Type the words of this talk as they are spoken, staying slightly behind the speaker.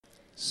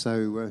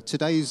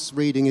Today's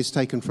reading is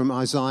taken from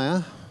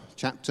Isaiah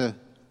chapter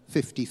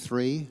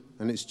 53,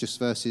 and it's just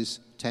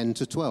verses 10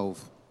 to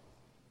 12.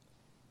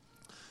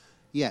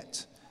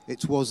 Yet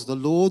it was the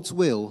Lord's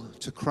will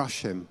to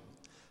crush him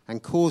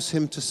and cause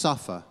him to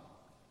suffer.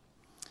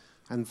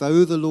 And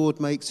though the Lord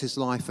makes his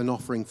life an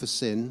offering for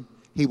sin,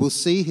 he will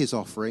see his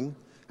offering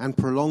and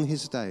prolong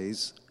his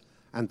days,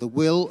 and the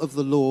will of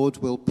the Lord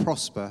will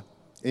prosper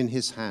in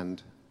his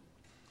hand.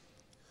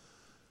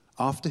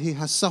 After he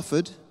has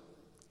suffered,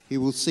 he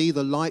will see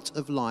the light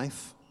of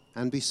life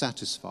and be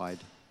satisfied.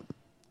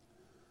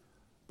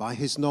 By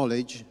his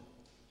knowledge,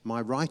 my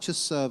righteous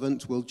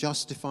servant will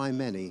justify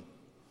many,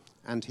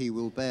 and he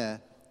will bear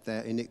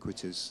their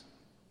iniquities.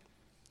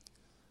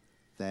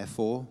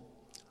 Therefore,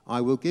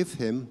 I will give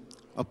him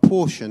a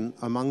portion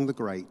among the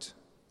great,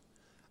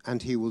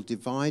 and he will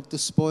divide the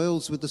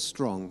spoils with the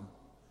strong,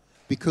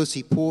 because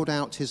he poured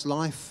out his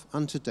life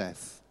unto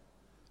death,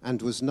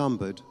 and was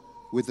numbered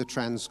with the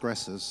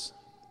transgressors.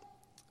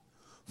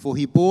 For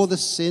he bore the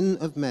sin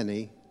of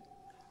many,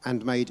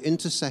 and made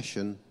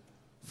intercession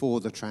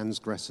for the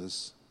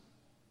transgressors.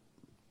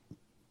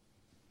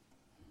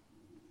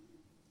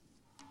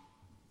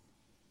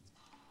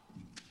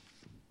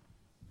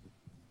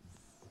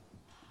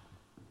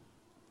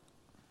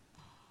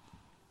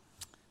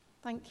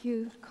 Thank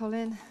you,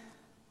 Colin.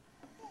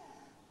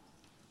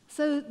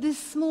 So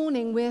this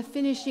morning we're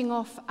finishing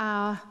off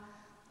our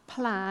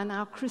plan,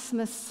 our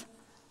Christmas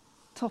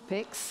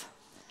topics,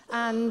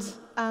 and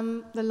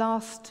the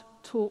last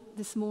talk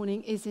this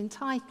morning is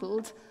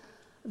entitled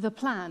The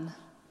Plan.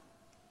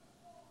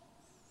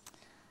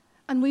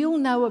 And we all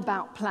know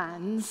about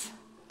plans,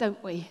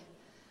 don't we?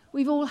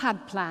 We've all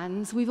had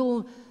plans, we've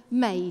all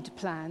made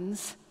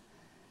plans.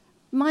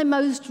 My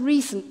most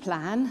recent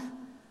plan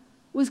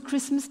was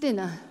Christmas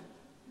dinner.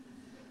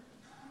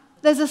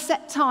 There's a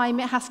set time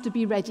it has to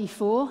be ready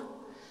for.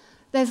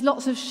 There's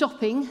lots of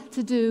shopping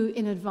to do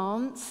in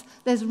advance.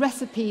 There's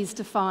recipes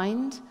to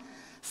find.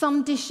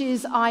 Some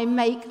dishes I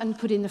make and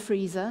put in the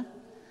freezer.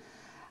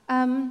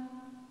 And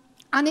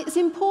it's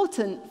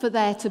important for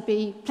there to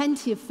be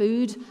plenty of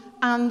food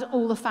and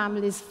all the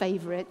family's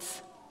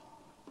favourites.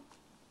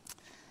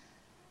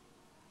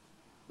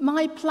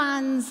 My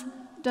plans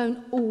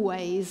don't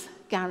always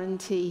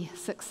guarantee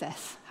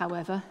success,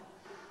 however.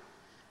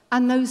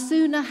 And no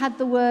sooner had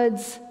the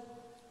words,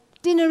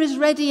 "Dinner is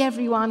ready,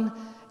 everyone,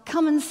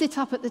 come and sit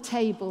up at the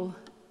table,"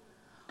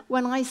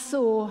 when I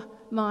saw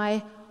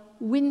my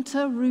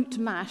winter root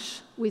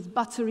mash with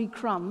buttery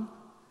crumb,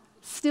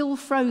 still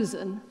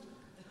frozen,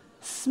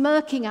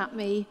 smirking at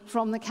me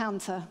from the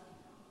counter.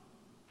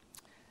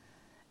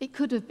 It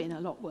could have been a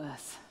lot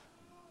worse.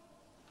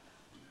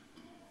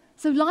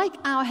 So like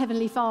our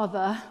Heavenly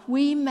Father,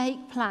 we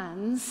make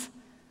plans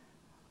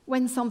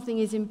when something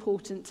is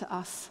important to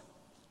us.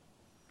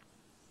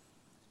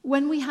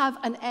 When we have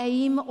an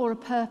aim or a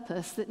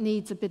purpose that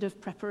needs a bit of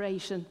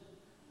preparation.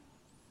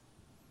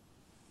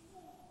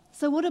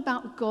 So what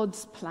about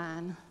God's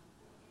plan?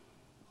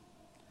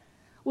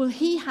 Well,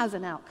 he has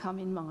an outcome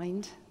in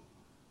mind,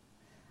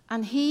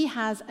 and he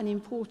has an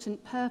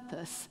important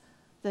purpose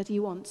that he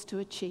wants to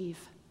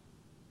achieve.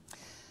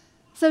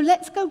 So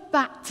let's go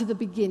back to the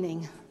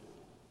beginning.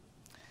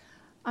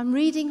 I'm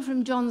reading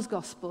from John's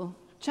Gospel,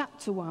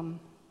 chapter 1.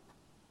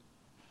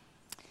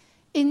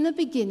 In the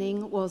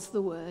beginning was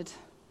the Word,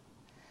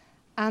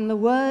 and the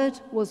Word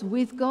was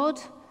with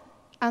God,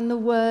 and the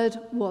Word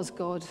was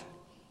God.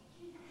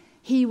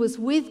 He was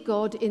with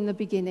God in the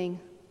beginning.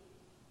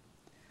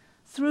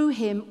 Through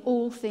him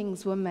all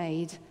things were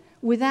made.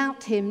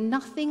 Without him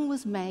nothing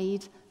was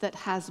made that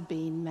has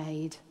been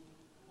made.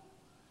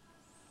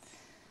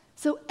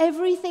 So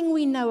everything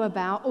we know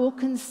about or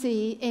can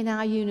see in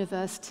our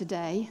universe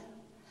today,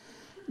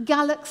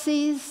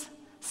 galaxies,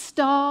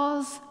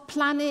 stars,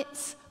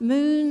 planets,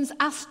 moons,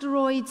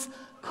 asteroids,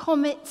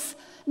 comets,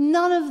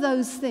 none of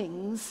those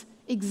things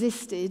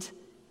existed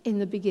in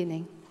the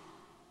beginning.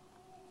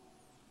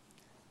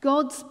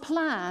 God's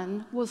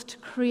plan was to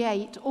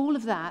create all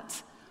of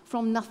that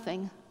from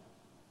nothing.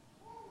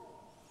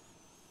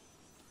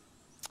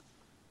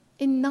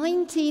 In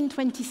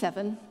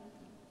 1927,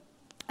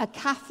 a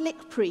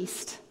Catholic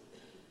priest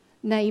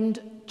named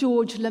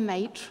George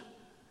Lemaitre,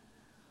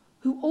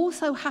 who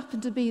also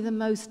happened to be the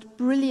most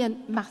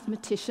brilliant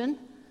mathematician,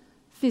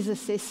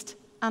 physicist,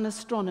 and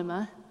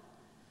astronomer,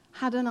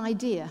 had an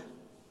idea.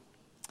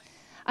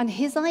 And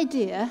his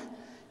idea,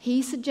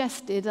 he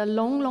suggested a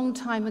long, long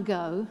time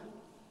ago,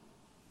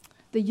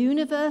 the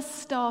universe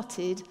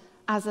started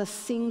as a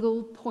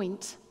single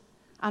point.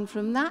 And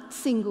from that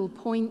single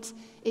point,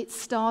 it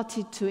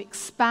started to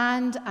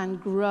expand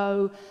and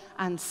grow,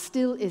 and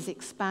still is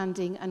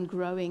expanding and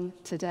growing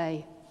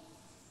today.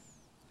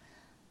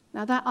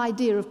 Now, that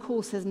idea, of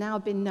course, has now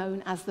been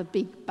known as the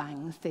Big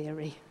Bang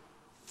Theory.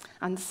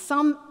 And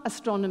some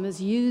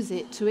astronomers use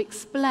it to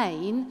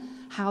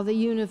explain how the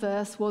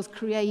universe was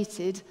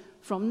created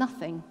from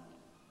nothing.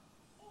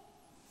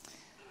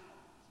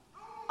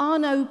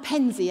 Arno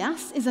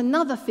Penzias is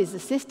another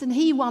physicist, and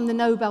he won the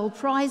Nobel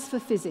Prize for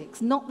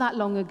Physics not that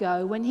long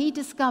ago when he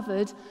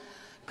discovered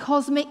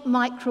cosmic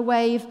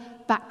microwave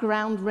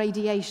background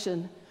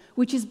radiation,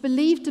 which is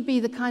believed to be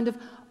the kind of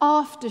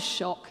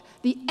aftershock,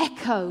 the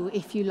echo,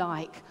 if you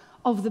like,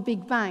 of the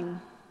Big Bang.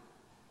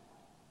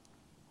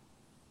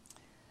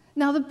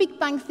 Now, the Big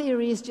Bang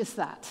theory is just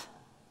that.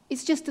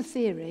 It's just a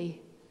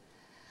theory.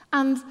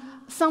 And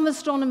some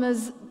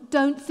astronomers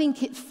don't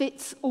think it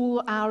fits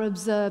all our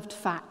observed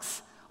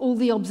facts, all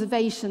the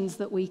observations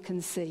that we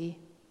can see.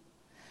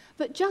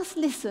 But just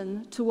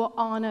listen to what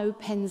Arno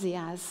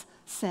Penzias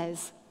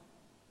says.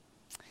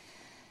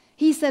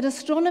 He said,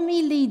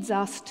 "Astronomy leads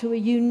us to a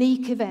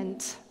unique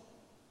event,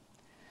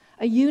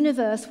 a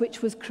universe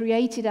which was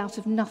created out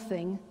of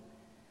nothing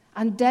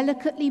and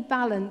delicately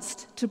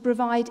balanced to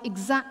provide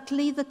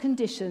exactly the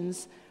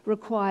conditions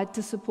required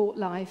to support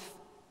life.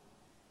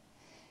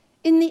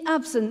 In the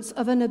absence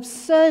of an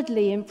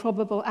absurdly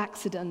improbable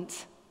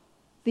accident,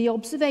 the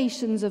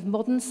observations of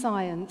modern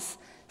science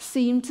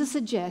seem to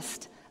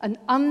suggest an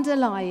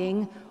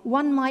underlying,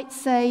 one might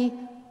say,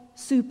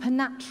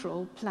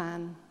 supernatural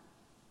plan."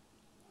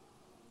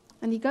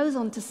 And he goes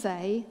on to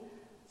say,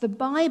 "The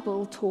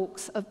Bible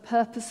talks of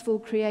purposeful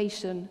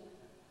creation.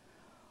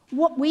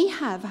 What we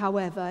have,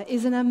 however,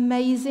 is an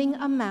amazing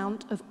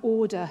amount of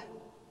order.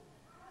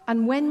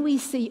 And when we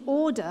see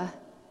order,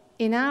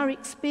 in our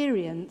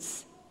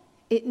experience,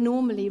 it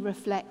normally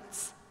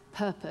reflects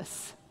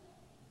purpose."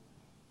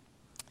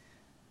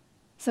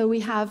 So we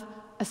have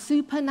a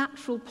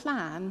supernatural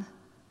plan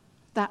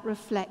that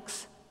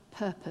reflects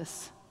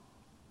purpose.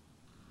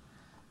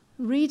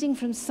 Reading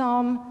from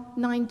Psalm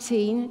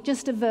 19,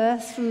 just a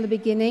verse from the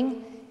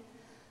beginning.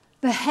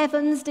 "The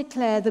heavens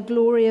declare the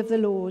glory of the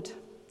Lord.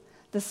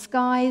 The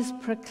skies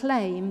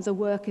proclaim the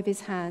work of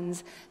his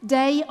hands.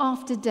 Day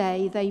after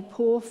day they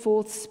pour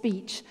forth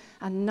speech,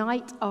 and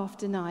night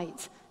after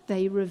night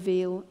they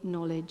reveal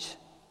knowledge."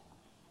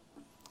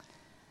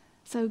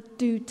 So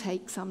do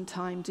take some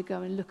time to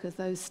go and look at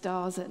those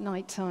stars at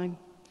night time.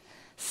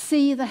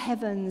 See the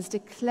heavens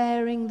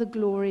declaring the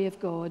glory of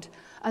God,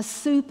 a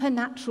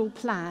supernatural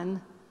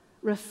plan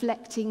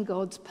reflecting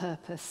God's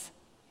purpose.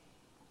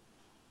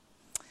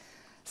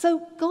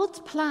 So God's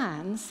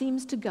plan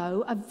seems to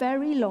go a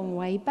very long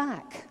way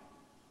back.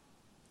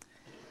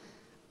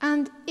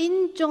 And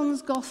in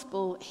John's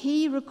Gospel,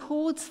 he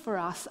records for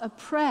us a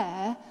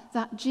prayer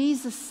that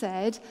Jesus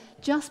said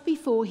just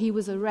before he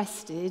was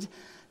arrested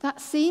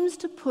that seems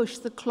to push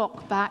the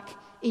clock back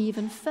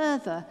even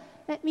further.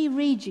 Let me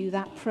read you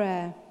that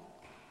prayer.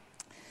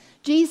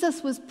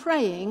 Jesus was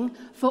praying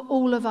for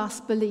all of us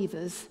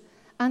believers,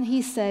 and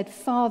he said,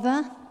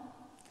 "Father,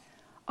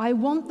 I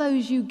want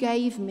those you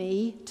gave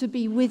me to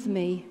be with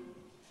me,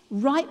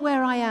 right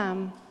where I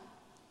am,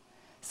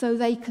 so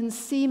they can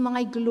see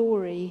my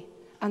glory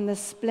and the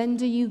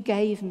splendor you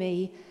gave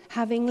me,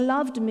 having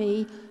loved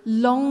me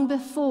long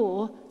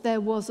before there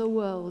was a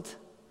world."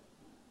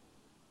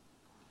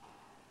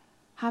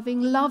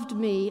 Having loved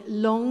me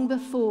long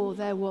before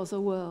there was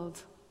a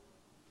world.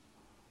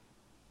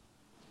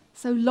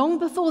 So long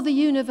before the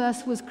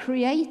universe was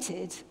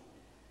created,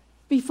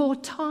 before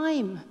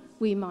time,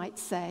 we might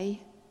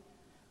say,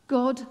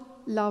 God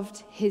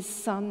loved his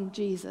son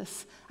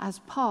Jesus as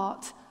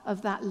part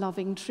of that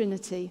loving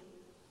Trinity.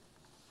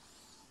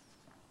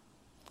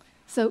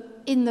 So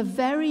in the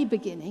very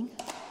beginning,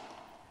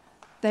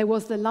 there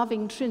was the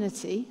loving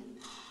Trinity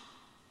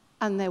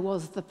and there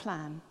was the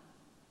plan.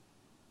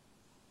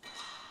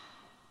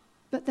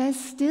 But there's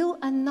still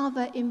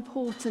another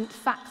important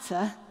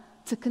factor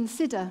to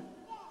consider.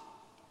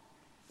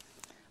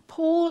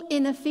 Paul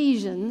in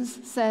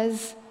Ephesians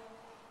says,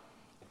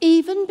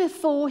 "Even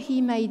before he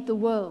made the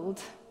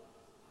world,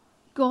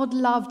 God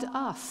loved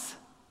us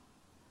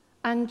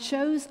and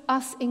chose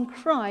us in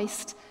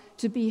Christ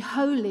to be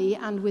holy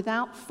and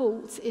without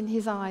fault in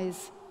his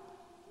eyes."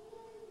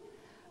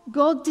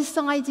 God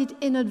decided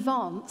in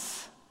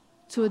advance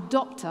to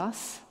adopt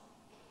us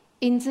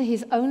into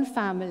his own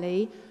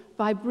family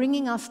by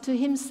bringing us to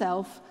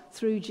himself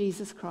through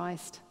Jesus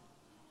Christ.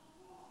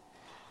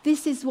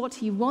 This is what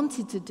he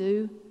wanted to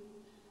do,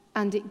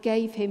 and it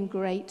gave him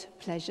great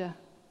pleasure.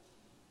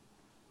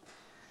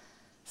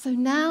 So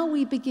now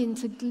we begin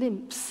to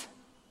glimpse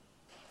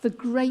the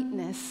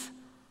greatness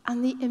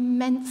and the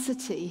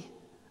immensity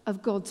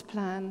of God's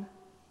plan.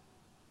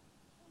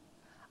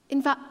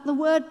 In fact, the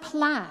word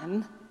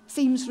plan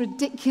seems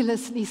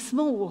ridiculously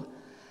small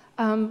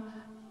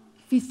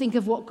if you think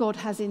of what God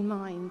has in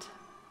mind.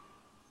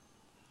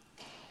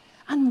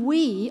 And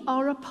we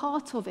are a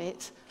part of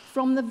it.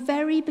 From the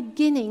very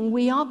beginning,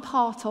 we are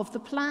part of the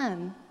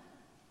plan.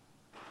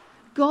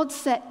 God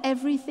set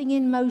everything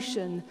in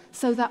motion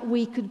so that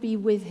we could be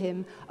with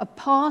him, a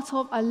part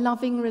of a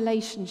loving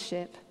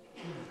relationship,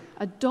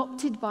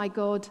 adopted by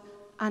God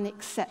and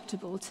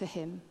acceptable to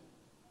him.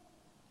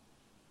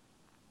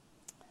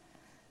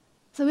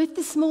 So if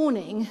this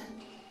morning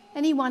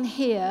anyone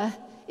here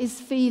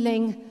is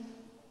feeling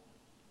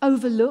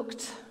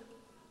overlooked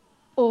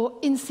or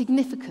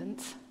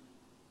insignificant,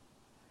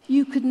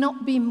 you could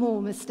not be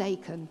more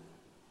mistaken.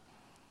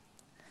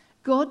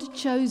 God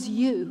chose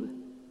you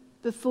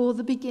before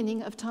the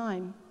beginning of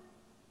time.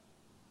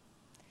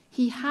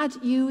 He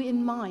had you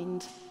in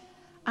mind,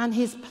 and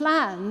his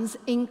plans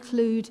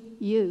include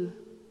you.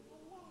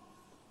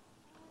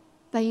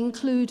 They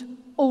include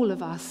all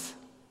of us.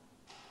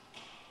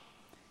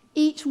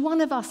 Each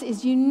one of us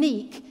is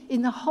unique.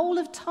 In the whole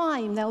of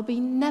time, there'll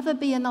never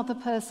be another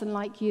person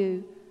like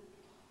you.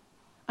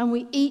 And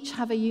we each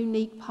have a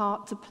unique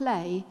part to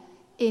play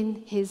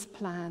in his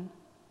plan.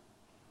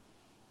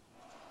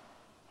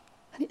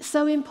 And it's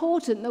so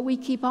important that we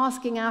keep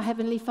asking our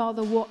Heavenly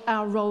Father what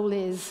our role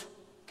is.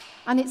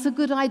 And it's a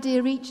good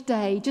idea each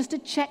day just to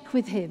check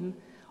with him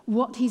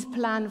what he's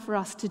planned for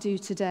us to do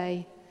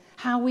today,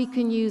 how we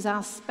can use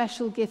our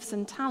special gifts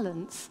and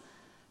talents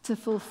to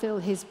fulfill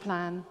his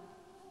plan.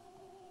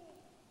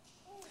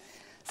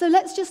 So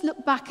let's just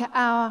look back at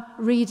our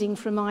reading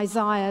from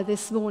Isaiah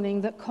this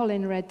morning that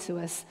Colin read to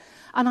us.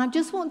 And I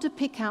just want to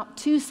pick out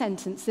 2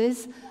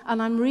 sentences,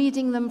 and I'm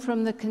reading them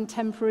from the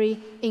Contemporary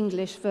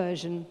English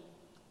Version.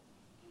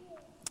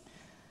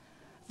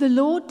 The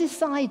Lord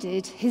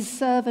decided his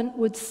servant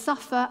would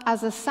suffer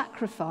as a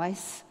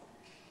sacrifice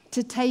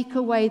to take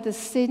away the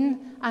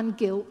sin and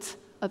guilt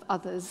of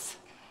others.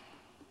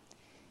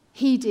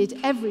 He did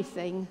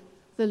everything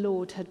the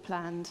Lord had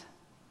planned.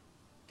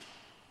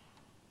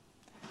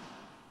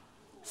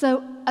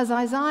 So, as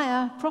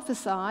Isaiah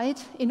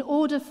prophesied, in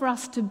order for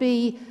us to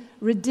be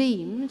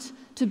redeemed,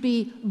 to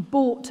be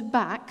bought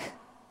back,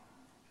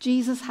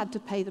 Jesus had to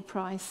pay the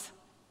price.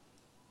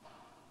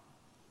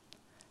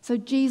 So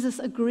Jesus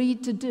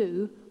agreed to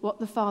do what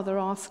the Father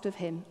asked of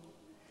him,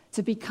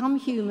 to become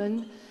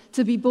human,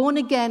 to be born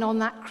again on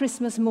that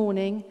Christmas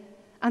morning,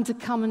 and to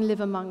come and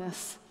live among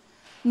us.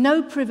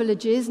 No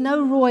privileges,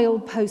 no royal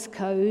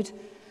postcode,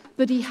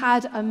 but he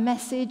had a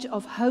message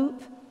of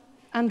hope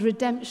and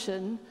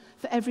redemption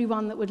for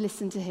everyone that would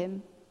listen to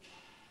him.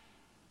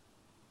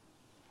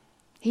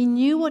 He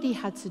knew what he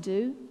had to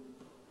do,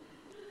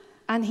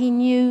 and he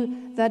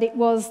knew that it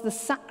was the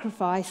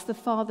sacrifice the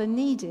Father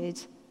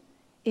needed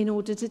in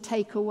order to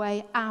take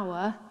away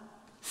our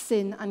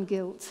sin and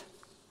guilt.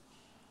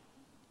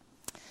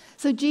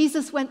 So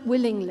Jesus went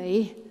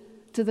willingly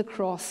to the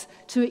cross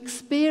to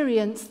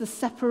experience the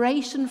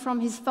separation from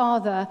his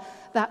Father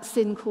that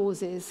sin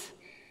causes.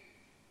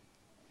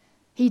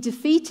 He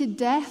defeated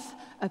death,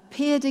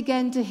 appeared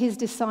again to his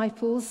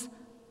disciples,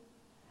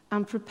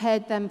 and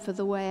prepared them for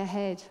the way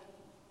ahead.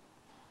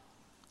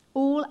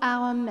 All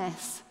our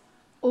mess,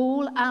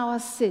 all our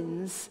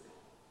sins,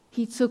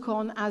 he took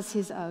on as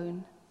his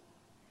own.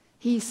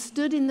 He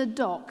stood in the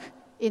dock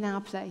in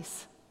our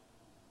place.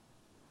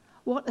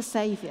 What a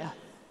Saviour.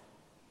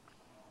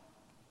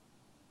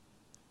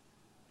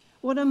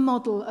 What a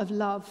model of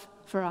love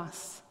for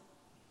us.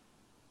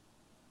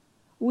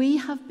 We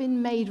have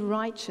been made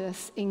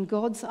righteous in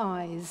God's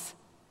eyes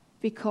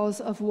because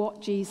of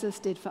what Jesus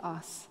did for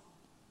us.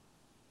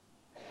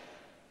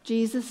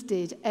 Jesus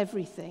did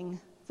everything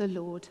the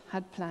Lord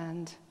had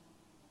planned.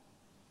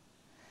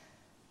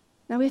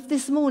 Now, if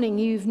this morning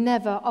you've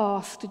never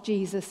asked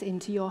Jesus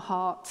into your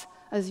heart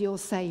as your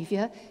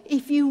Saviour,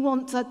 if you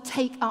want to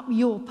take up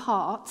your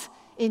part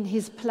in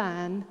his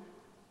plan,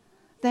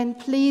 then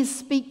please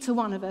speak to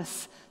one of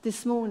us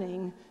this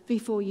morning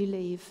before you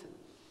leave.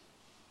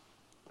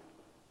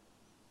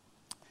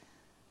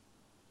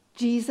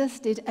 Jesus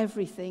did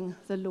everything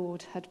the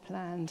Lord had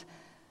planned.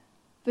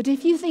 But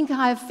if you think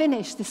I have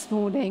finished this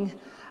morning,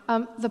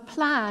 the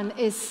plan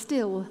is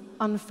still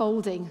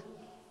unfolding.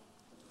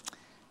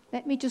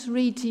 Let me just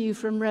read to you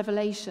from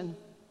Revelation.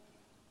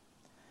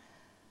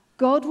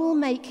 God will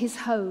make his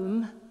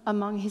home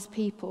among his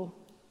people.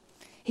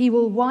 He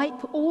will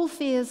wipe all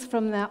fears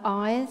from their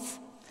eyes,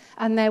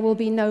 and there will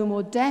be no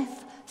more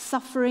death,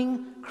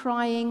 suffering,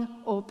 crying,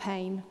 or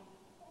pain.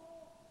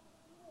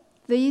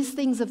 These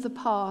things of the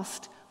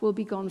past will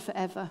be gone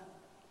forever.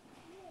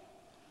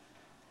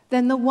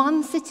 Then the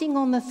one sitting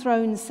on the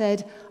throne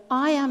said,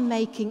 I am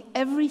making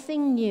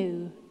everything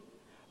new.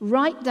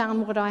 Write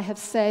down what I have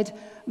said.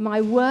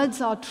 My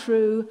words are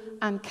true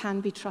and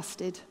can be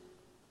trusted.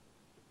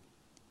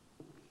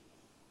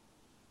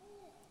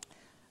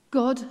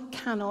 God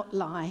cannot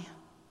lie,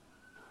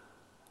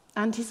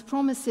 and his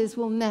promises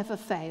will never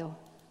fail.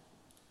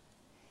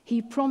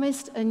 He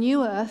promised a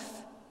new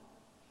earth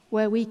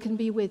where we can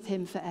be with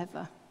him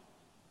forever.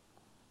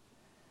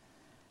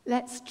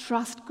 Let's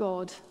trust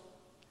God.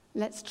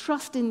 Let's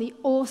trust in the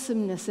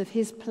awesomeness of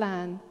his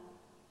plan,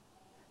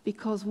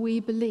 because we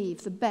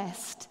believe the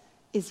best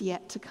is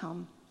yet to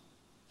come.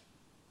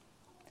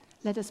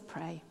 Let us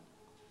pray.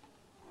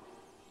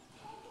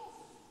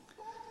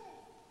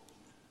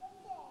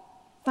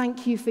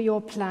 Thank you for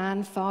your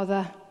plan,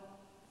 Father,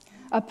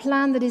 a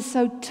plan that is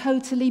so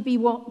totally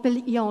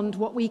beyond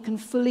what we can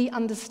fully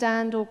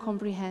understand or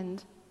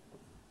comprehend.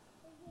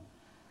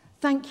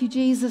 Thank you,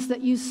 Jesus,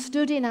 that you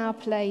stood in our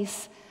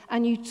place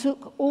and you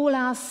took all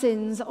our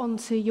sins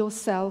onto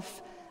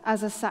yourself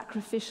as a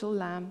sacrificial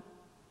lamb.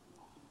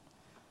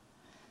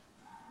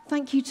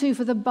 Thank you, too,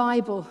 for the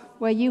Bible,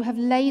 where you have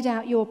laid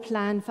out your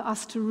plan for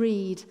us to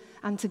read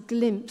and to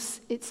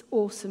glimpse its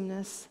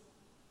awesomeness.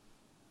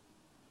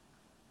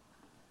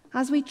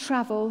 As we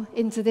travel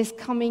into this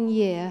coming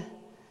year,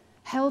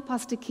 help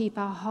us to keep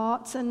our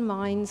hearts and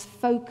minds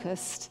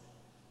focused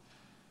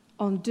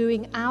on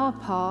doing our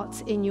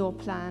part in your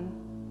plan,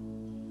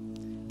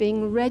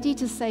 being ready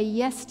to say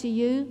yes to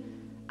you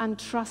and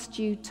trust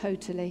you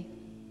totally.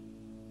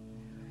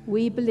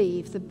 We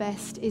believe the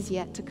best is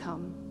yet to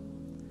come.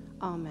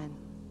 Amen.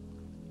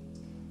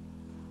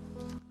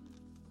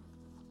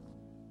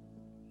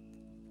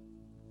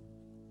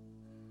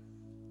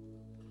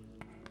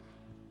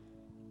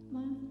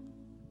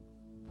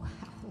 Wow,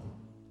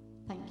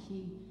 thank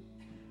you.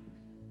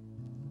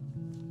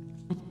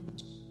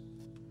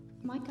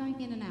 Am I going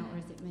in and out, or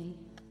is it me?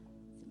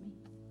 Is it me?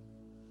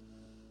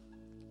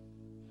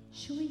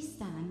 Shall we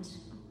stand?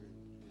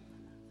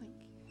 Thank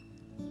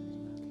you.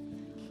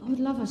 I would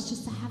love us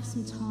just to have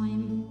some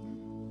time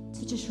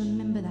to just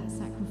remember that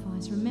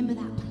sacrifice, remember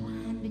that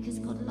plan, because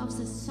God loves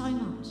us so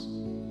much.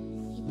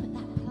 He put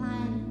that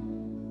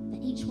plan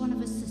that each one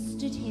of us has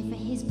stood here for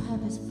his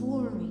purpose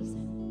for a reason.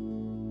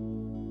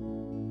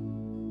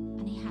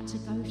 And he had to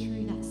go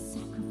through that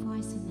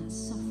sacrifice and that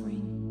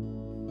suffering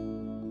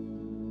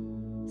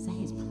so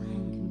his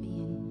plan can be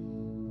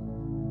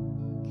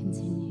and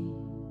continue.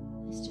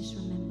 Let's just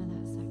remember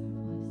that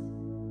sacrifice.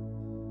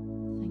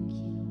 Thank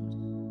you,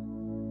 Lord.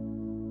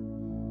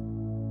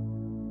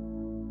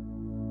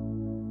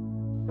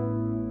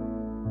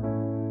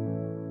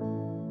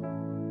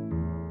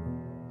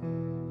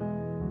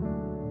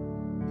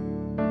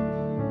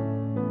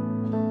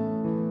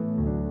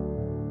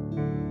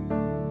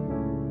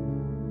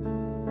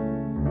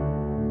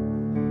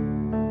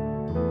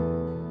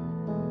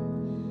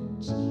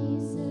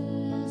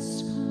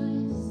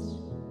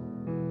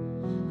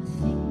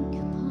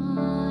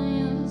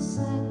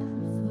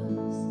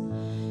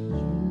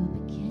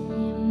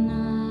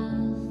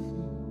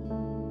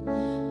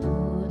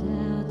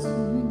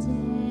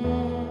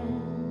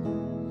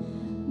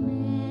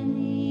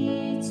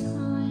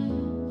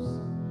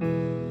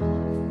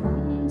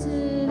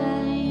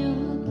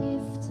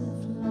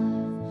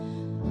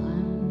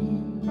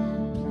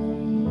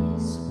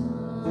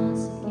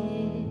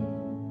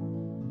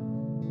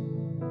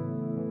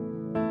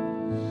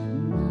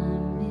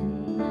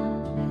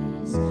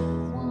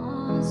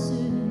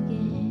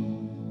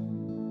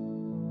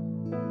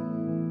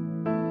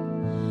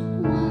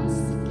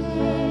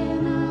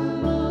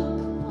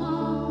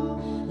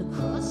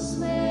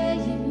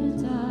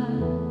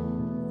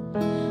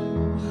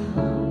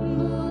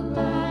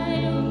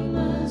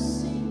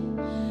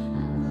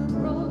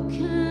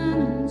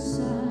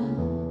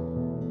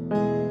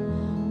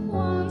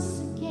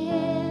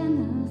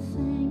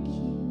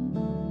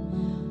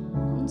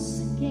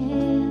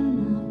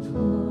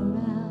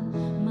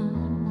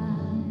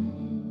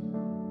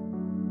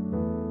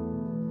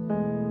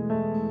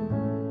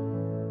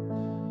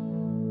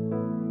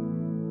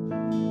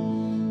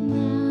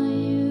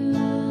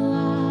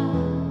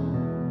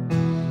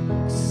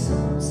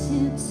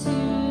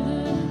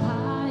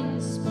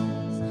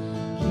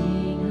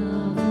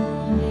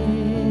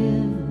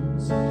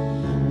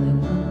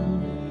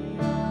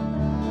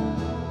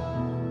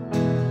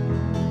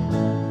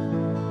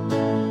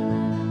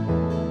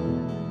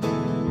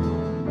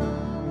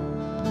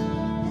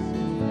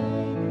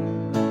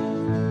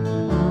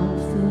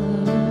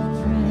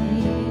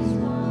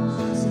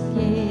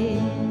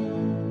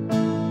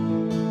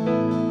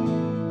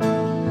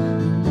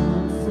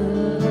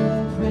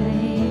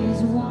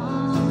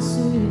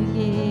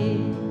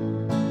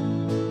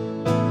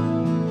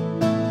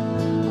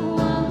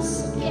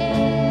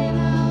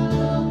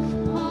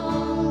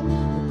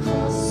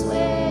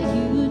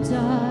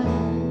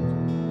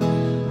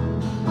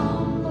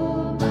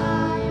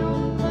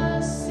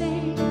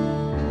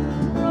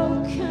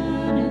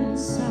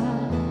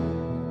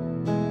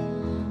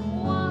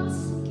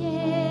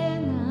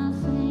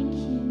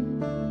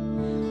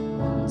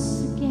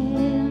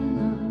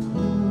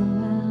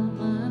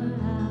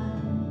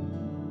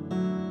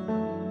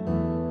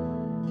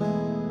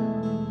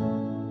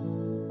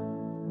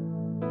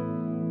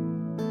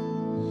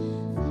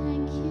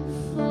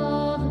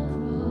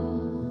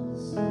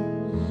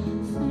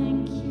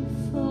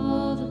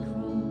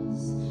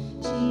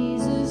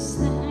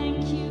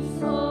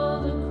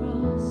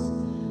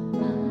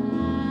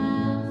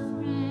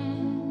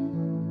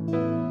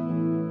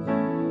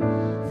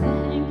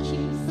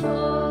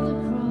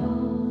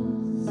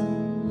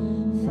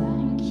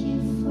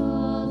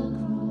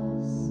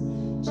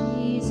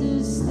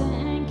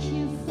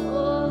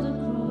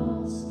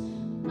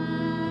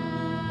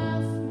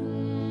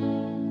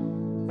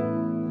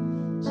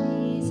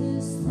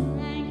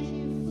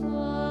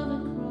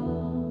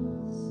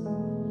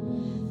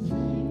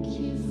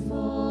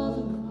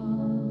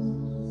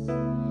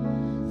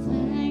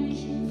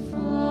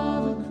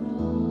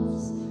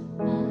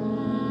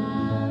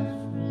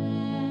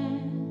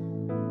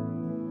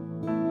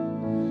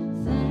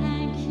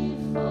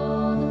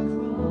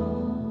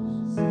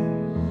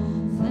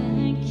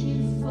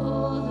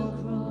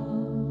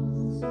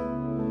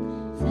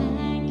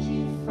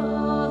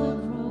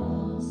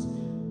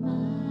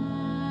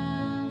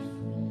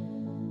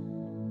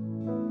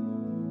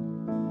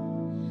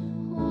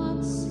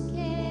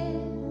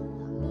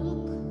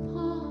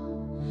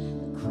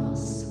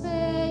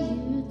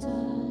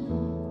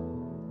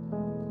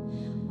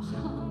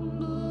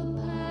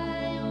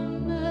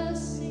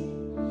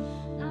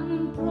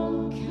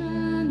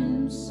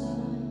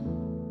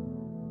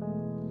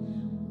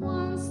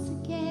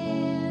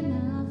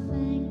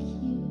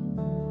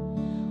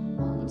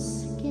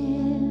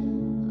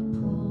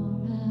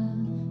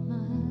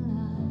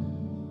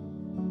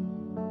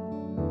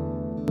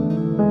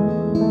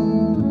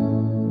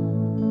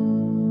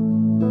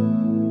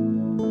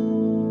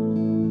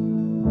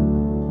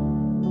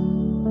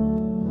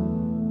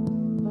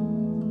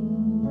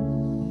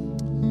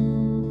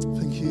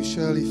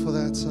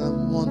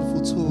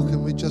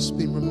 just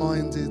been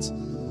reminded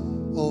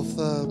of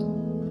the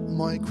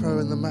micro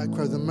and the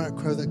macro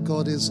that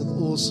God is an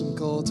awesome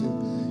God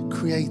who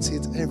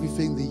created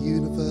everything, the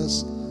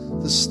universe,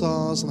 the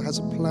stars, and has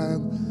a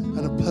plan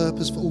and a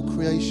purpose for all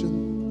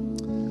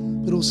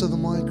creation. But also the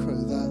micro,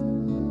 that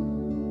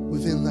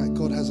within that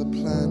God has a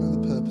plan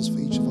and a purpose for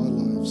each of our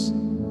lives.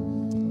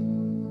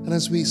 And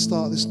as we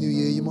start this new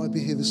year, you might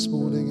be here this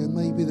morning and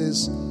maybe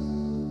there's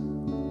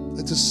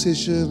a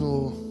decision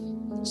or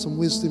some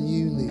wisdom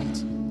you need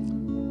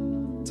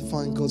to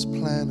find God's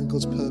plan and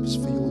God's purpose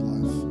for your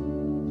life.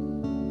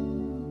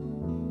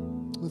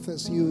 If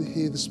that's you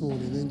here this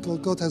morning, then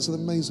God has an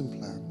amazing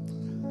plan.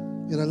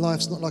 You know,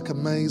 life's not like a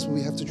maze where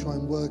we have to try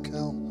and work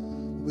out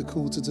what we're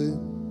called to do.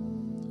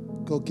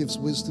 God gives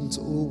wisdom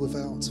to all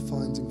without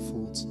finding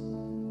fault.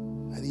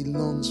 And he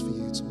longs for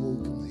you to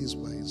walk in his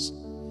ways.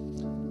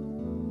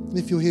 And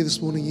if you're here this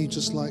morning, you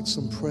just like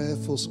some prayer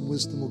for some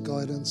wisdom or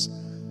guidance,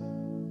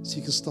 so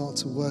you can start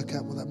to work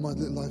out what that might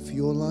look like for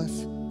your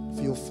life,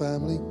 for your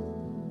family,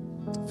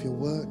 for your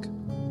work,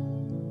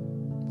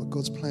 what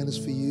God's plan is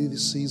for you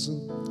this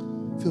season.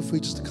 Feel free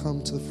just to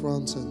come to the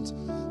front, and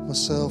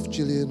myself,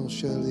 Gillian or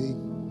Shirley,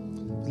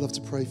 we'd love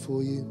to pray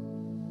for you.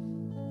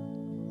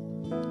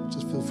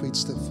 Just feel free to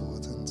step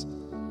forward.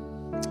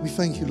 And we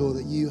thank you, Lord,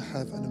 that you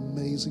have an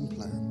amazing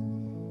plan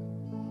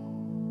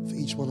for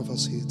each one of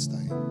us here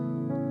today.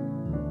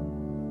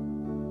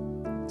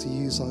 To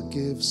use our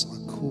gifts, our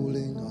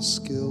calling, our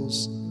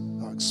skills,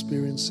 our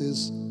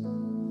experiences,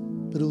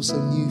 but also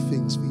new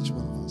things for each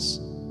one of us.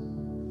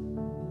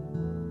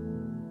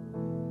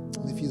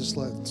 And if you just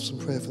like some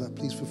prayer for that,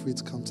 please feel free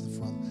to come to the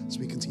front as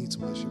we continue to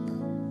worship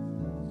now.